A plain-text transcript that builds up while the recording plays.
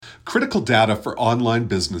Critical data for online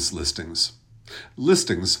business listings.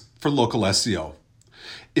 Listings for local SEO.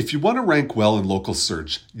 If you want to rank well in local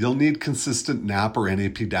search, you'll need consistent NAP or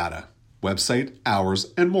NAP data, website,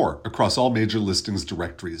 hours, and more across all major listings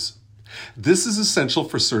directories. This is essential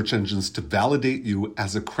for search engines to validate you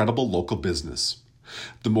as a credible local business.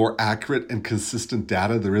 The more accurate and consistent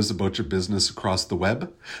data there is about your business across the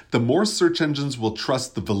web, the more search engines will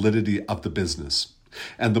trust the validity of the business.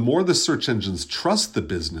 And the more the search engines trust the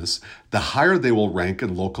business, the higher they will rank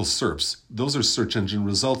in local SERPs. Those are search engine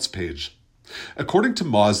results page. According to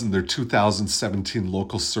Moz in their 2017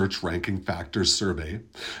 Local Search Ranking Factors survey,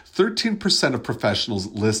 13% of professionals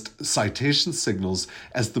list citation signals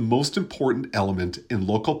as the most important element in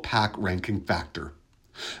local PAC ranking factor.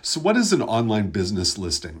 So what is an online business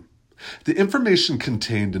listing? The information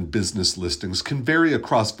contained in business listings can vary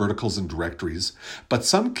across verticals and directories, but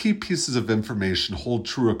some key pieces of information hold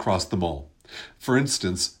true across them all. For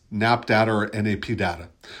instance, NAP data or NAP data.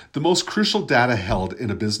 The most crucial data held in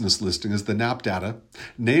a business listing is the NAP data,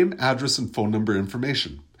 name, address, and phone number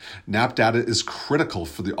information. NAP data is critical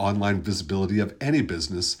for the online visibility of any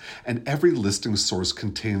business, and every listing source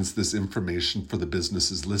contains this information for the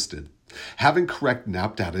businesses listed. Having correct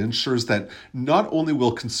NAP data ensures that not only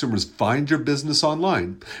will consumers find your business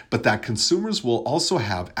online, but that consumers will also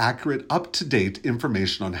have accurate, up-to-date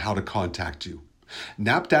information on how to contact you.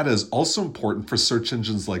 NAP data is also important for search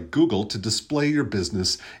engines like Google to display your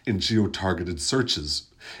business in geo-targeted searches.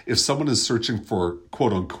 If someone is searching for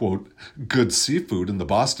quote-unquote good seafood in the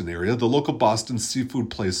Boston area, the local Boston seafood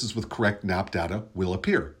places with correct NAP data will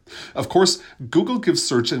appear. Of course, Google gives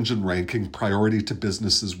search engine ranking priority to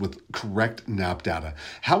businesses with correct NAP data.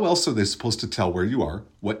 How else are they supposed to tell where you are,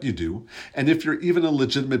 what you do, and if you're even a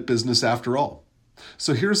legitimate business after all?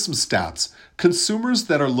 So here's some stats. Consumers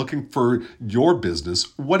that are looking for your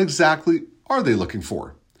business, what exactly are they looking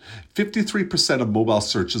for? 53% of mobile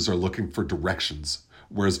searches are looking for directions,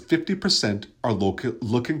 whereas 50% are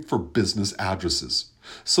looking for business addresses.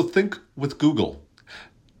 So think with Google.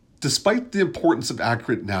 Despite the importance of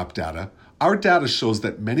accurate NAP data, our data shows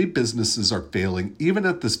that many businesses are failing even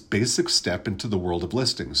at this basic step into the world of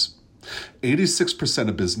listings. 86%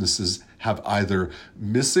 of businesses have either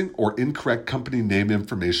missing or incorrect company name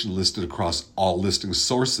information listed across all listing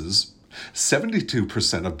sources.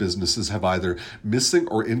 72% of businesses have either missing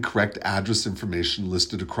or incorrect address information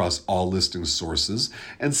listed across all listing sources,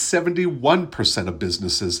 and 71% of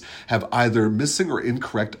businesses have either missing or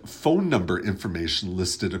incorrect phone number information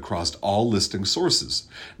listed across all listing sources.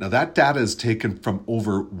 Now that data is taken from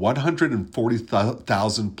over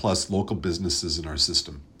 140,000 plus local businesses in our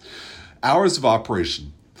system. Hours of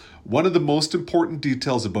operation. One of the most important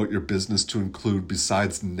details about your business to include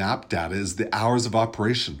besides NAP data is the hours of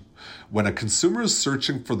operation. When a consumer is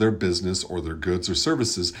searching for their business or their goods or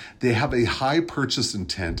services, they have a high purchase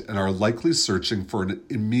intent and are likely searching for an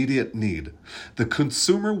immediate need. The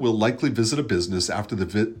consumer will likely visit a business after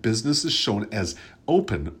the business is shown as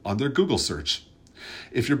open on their Google search.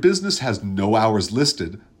 If your business has no hours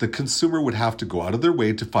listed, the consumer would have to go out of their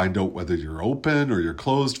way to find out whether you're open or you're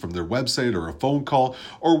closed from their website or a phone call,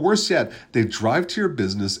 or worse yet, they drive to your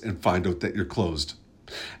business and find out that you're closed.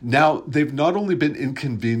 Now, they've not only been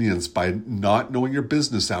inconvenienced by not knowing your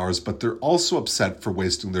business hours, but they're also upset for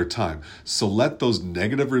wasting their time. So let those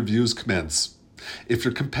negative reviews commence. If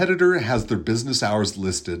your competitor has their business hours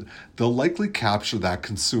listed, they'll likely capture that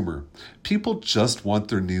consumer. People just want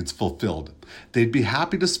their needs fulfilled. They'd be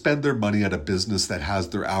happy to spend their money at a business that has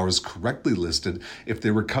their hours correctly listed if they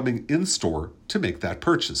were coming in-store to make that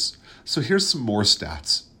purchase. So here's some more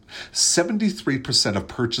stats. 73% of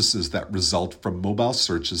purchases that result from mobile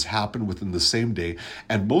searches happen within the same day,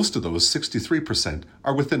 and most of those, 63%,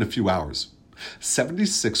 are within a few hours.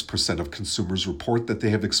 76% of consumers report that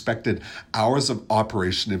they have expected hours of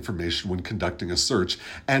operation information when conducting a search,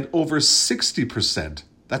 and over 60%,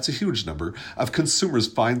 that's a huge number, of consumers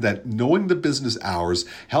find that knowing the business hours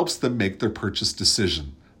helps them make their purchase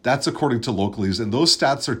decision. That's according to Localease, and those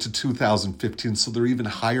stats are to 2015, so they're even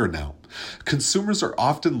higher now. Consumers are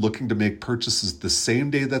often looking to make purchases the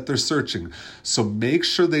same day that they're searching, so make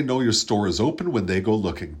sure they know your store is open when they go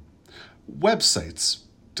looking. Websites.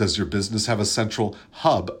 Does your business have a central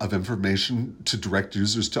hub of information to direct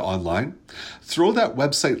users to online? Throw that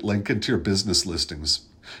website link into your business listings.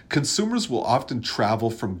 Consumers will often travel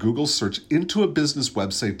from Google search into a business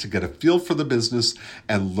website to get a feel for the business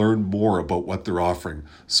and learn more about what they're offering.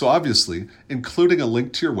 So obviously, including a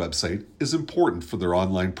link to your website is important for their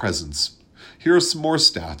online presence. Here are some more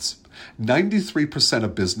stats. 93%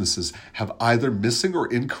 of businesses have either missing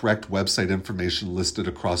or incorrect website information listed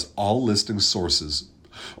across all listing sources.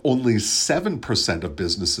 Only 7% of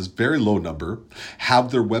businesses, very low number,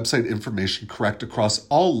 have their website information correct across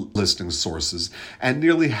all listing sources, and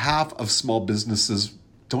nearly half of small businesses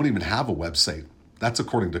don't even have a website. That's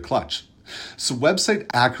according to Clutch. So website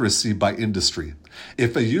accuracy by industry.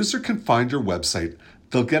 If a user can find your website,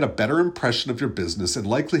 they'll get a better impression of your business and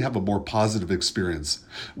likely have a more positive experience.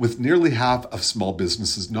 With nearly half of small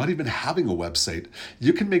businesses not even having a website,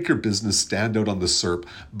 you can make your business stand out on the SERP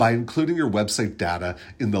by including your website data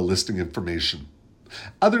in the listing information.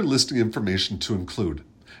 Other listing information to include.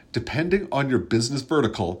 Depending on your business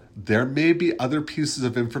vertical, there may be other pieces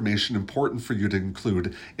of information important for you to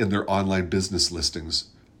include in their online business listings.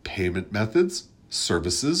 Payment methods,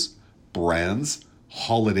 services, brands,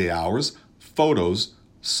 holiday hours, photos,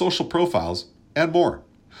 social profiles, and more.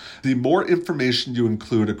 The more information you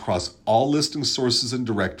include across all listing sources and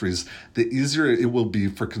directories, the easier it will be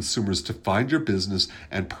for consumers to find your business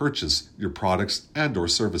and purchase your products and/or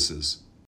services.